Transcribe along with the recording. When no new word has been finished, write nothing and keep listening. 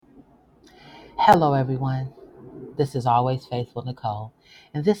Hello, everyone. This is Always Faithful Nicole,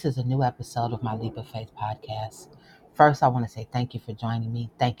 and this is a new episode of my Leap of Faith podcast. First, I want to say thank you for joining me.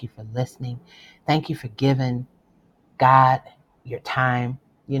 Thank you for listening. Thank you for giving God your time,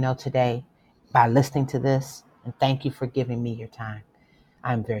 today by listening to this. And thank you for giving me your time.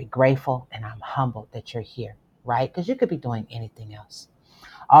 I'm very grateful and I'm humbled that you're here, right? Because you could be doing anything else.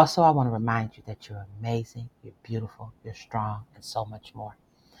 Also, I want to remind you that you're amazing, you're beautiful, you're strong, and so much more.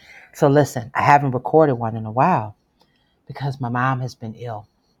 So, listen, I haven't recorded one in a while because my mom has been ill,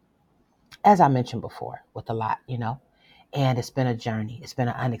 as I mentioned before, with a lot. And it's been a journey. It's been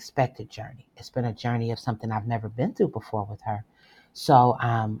an unexpected journey. It's been a journey of something I've never been through before with her. So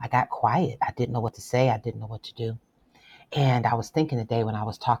I got quiet. I didn't know what to say. I didn't know what to do. And I was thinking today when I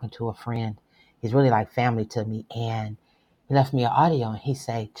was talking to a friend, he's really like family to me. And he left me an audio and he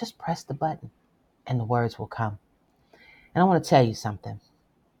said, just press the button and the words will come. And I want to tell you something.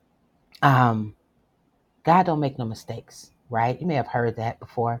 Um, God don't make no mistakes, right? You may have heard that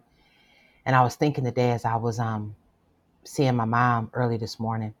before. And I was thinking today as I was seeing my mom early this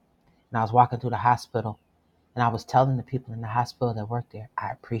morning, and I was walking through the hospital, and I was telling the people in the hospital that work there, I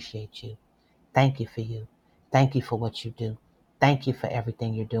appreciate you. Thank you for you. Thank you for what you do. Thank you for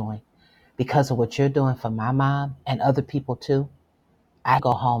everything you're doing. Because of what you're doing for my mom and other people too, I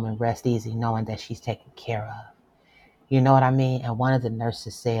go home and rest easy knowing that she's taken care of. You know what I mean? And one of the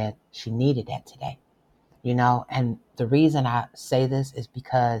nurses said she needed that today. And the reason I say this is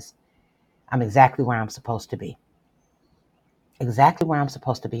because I'm exactly where I'm supposed to be. Exactly where I'm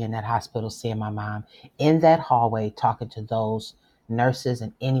supposed to be in that hospital, seeing my mom in that hallway, talking to those nurses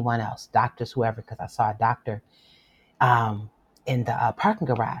and anyone else, doctors, whoever, because I saw a doctor um, in the parking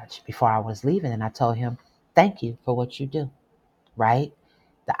garage before I was leaving. And I told him, thank you for what you do, right?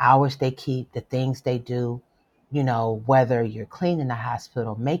 The hours they keep, the things they do, whether you're cleaning the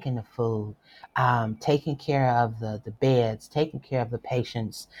hospital, making the food, taking care of the beds, taking care of the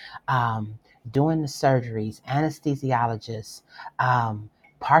patients, um, doing the surgeries, anesthesiologists, um,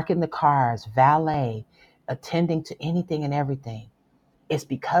 parking the cars, valet, attending to anything and everything. It's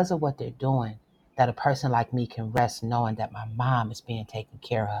because of what they're doing that a person like me can rest knowing that my mom is being taken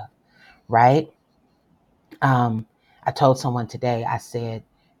care of, right? um, I told someone today, I said,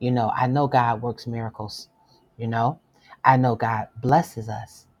 I know God works miracles, you know, I know God blesses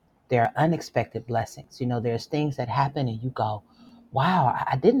us. There are unexpected blessings. There's things that happen and you go, wow,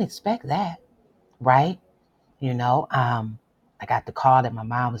 I didn't expect that, right? I got the call that my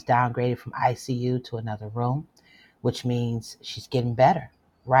mom was downgraded from ICU to another room, which means she's getting better,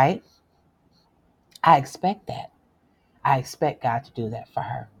 right? I expect that. I expect God to do that for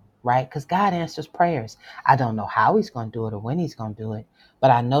her, right? Because God answers prayers. I don't know how He's going to do it or when He's going to do it, but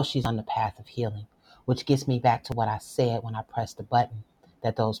I know she's on the path of healing, which gets me back to what I said when I pressed the button,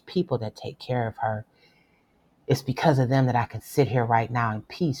 that those people that take care of her, it's because of them that I can sit here right now in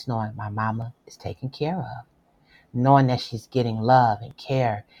peace, knowing my mama is taken care of, knowing that she's getting love and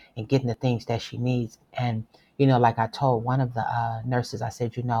care and getting the things that she needs. And, like I told one of the nurses, I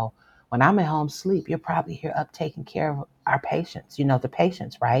said, when I'm at home sleep, you're probably here up taking care of our patients, the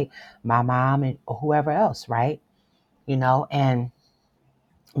patients, right? My mom and or whoever else, right? And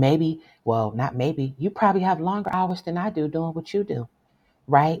maybe, well, not maybe, you probably have longer hours than I do doing what you do,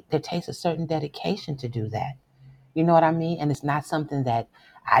 right? There takes a certain dedication to do that. You know what I mean? And it's not something that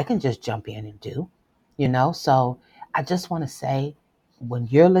I can just jump in and do. So I just want to say, when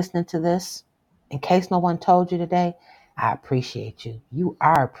you're listening to this, in case no one told you today, I appreciate you. You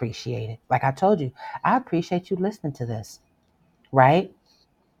are appreciated. Like I told you, I appreciate you listening to this, right?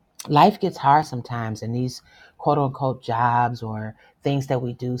 Life gets hard sometimes, and these quote unquote jobs or things that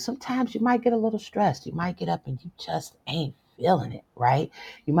we do, sometimes you might get a little stressed. You might get up and you just ain't feeling it, right?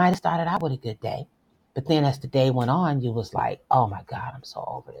 You might have started out with a good day, but then as the day went on, you was like, oh my God, I'm so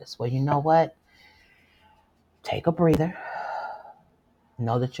over this. Well, you know what? Take a breather.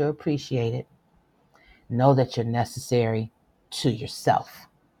 Know that you're appreciated. Know that you're necessary to yourself.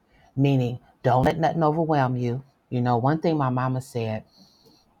 Meaning, don't let nothing overwhelm you. One thing my mama said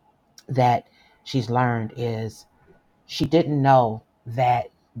that she's learned is she didn't know that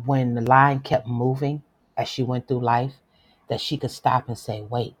when the line kept moving as she went through life, that she could stop and say,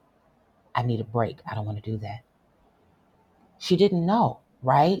 wait, I need a break. I don't want to do that. She didn't know,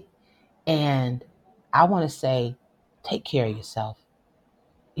 right? And I want to say, take care of yourself.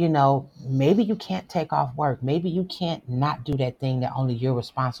 Maybe you can't take off work. Maybe you can't not do that thing that only you're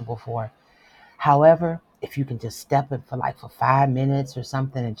responsible for. However, if you can just step in for 5 minutes or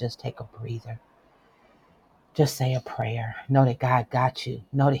something and just take a breather, just say a prayer. Know that God got you.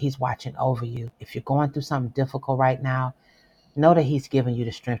 Know that He's watching over you. If you're going through something difficult right now, Know that he's giving you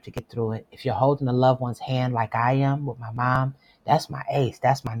the strength to get through it. If you're holding a loved one's hand like I am with my mom, that's my ace.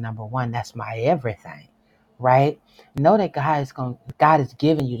 That's my number one. That's my everything, right? Know that God is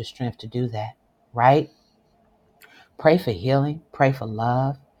giving you the strength to do that, right? Pray for healing. Pray for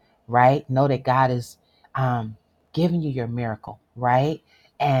love, right? Know that God is um, giving you your miracle, right?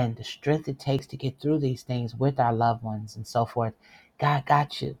 And the strength it takes to get through these things with our loved ones and so forth. God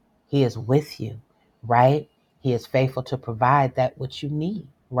got you. He is with you, right? He is faithful to provide that which you need,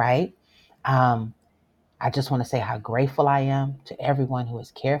 right? Um, I just want to say how grateful I am to everyone who has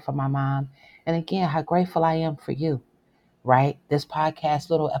cared for my mom. And again, how grateful I am for you, right? This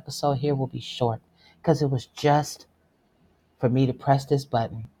podcast little episode here will be short because it was just for me to press this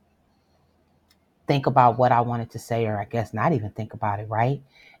button, think about what I wanted to say, or I guess not even think about it, right?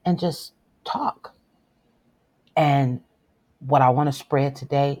 And just talk. And what I want to spread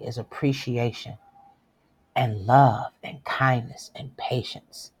today is appreciation and love and kindness and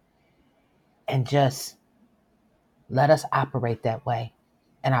patience. And just let us operate that way.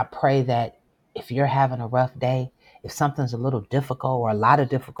 And I pray that if you're having a rough day, if something's a little difficult or a lot of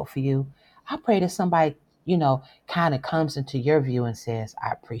difficult for you, I pray that somebody, kind of comes into your view and says,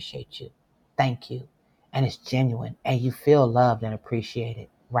 I appreciate you. Thank you. And it's genuine and you feel loved and appreciated,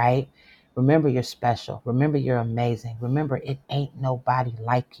 right? Remember you're special. Remember you're amazing. Remember it ain't nobody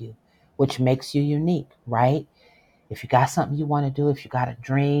like you, which makes you unique, right? If you got something you want to do, if you got a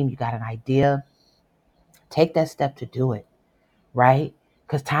dream, you got an idea, take that step to do it, right?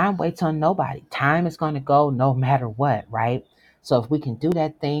 Because time waits on nobody. Time is going to go no matter what, right? So if we can do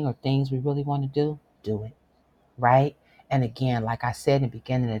that thing or things we really want to do it, right? And again, like I said in the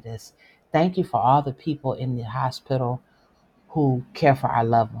beginning of this, thank you for all the people in the hospital who care for our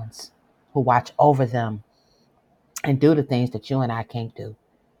loved ones, who watch over them and do the things that you and I can't do.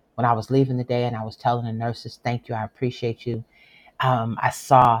 When I was leaving the day and I was telling the nurses, thank you, I appreciate you. I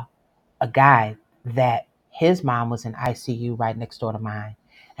saw a guy that his mom was in ICU right next door to mine.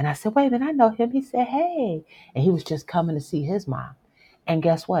 And I said, wait a minute, I know him. He said, hey. And he was just coming to see his mom. And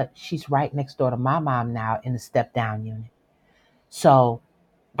guess what? She's right next door to my mom now in the step down unit. So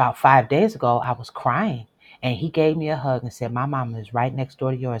about 5 days ago, I was crying. And he gave me a hug and said, my mom is right next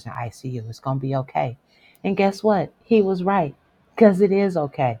door to yours in ICU. It's going to be okay. And guess what? He was right, because it is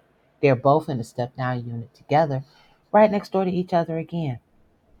okay. They're both in the step down unit together, right next door to each other again.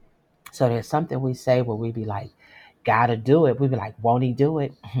 So there's something we say where we be like, gotta do it. We be like, won't he do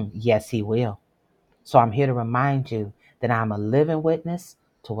it? Yes, he will. So I'm here to remind you that I'm a living witness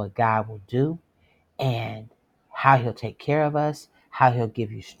to what God will do and how he'll take care of us, how he'll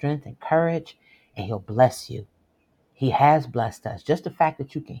give you strength and courage, and he'll bless you. He has blessed us. Just the fact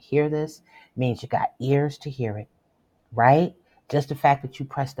that you can hear this means you got ears to hear it, right? Just the fact that you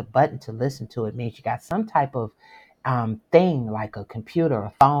press the button to listen to it means you got some type of thing like a computer,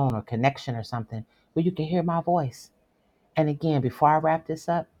 a phone, or connection or something where you can hear my voice. And again, before I wrap this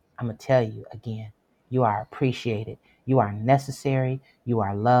up, I'm going to tell you again, you are appreciated. You are necessary. You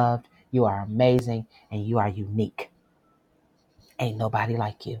are loved. You are amazing. And you are unique. Ain't nobody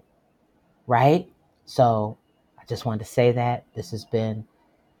like you, right? So I just wanted to say that this has been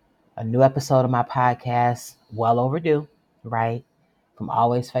a new episode of my podcast, well overdue, right? From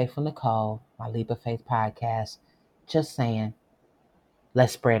Always Faithful Nicole, my Leap of Faith podcast. Just saying,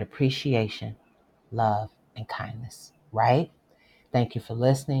 let's spread appreciation, love, and kindness, right? Thank you for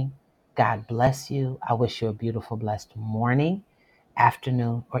listening. God bless you. I wish you a beautiful, blessed morning,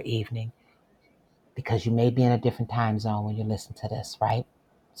 afternoon, or evening, because you may be in a different time zone when you listen to this, right?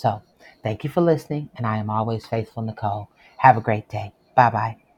 So thank you for listening, and I am Always Faithful Nicole. Have a great day. Bye bye.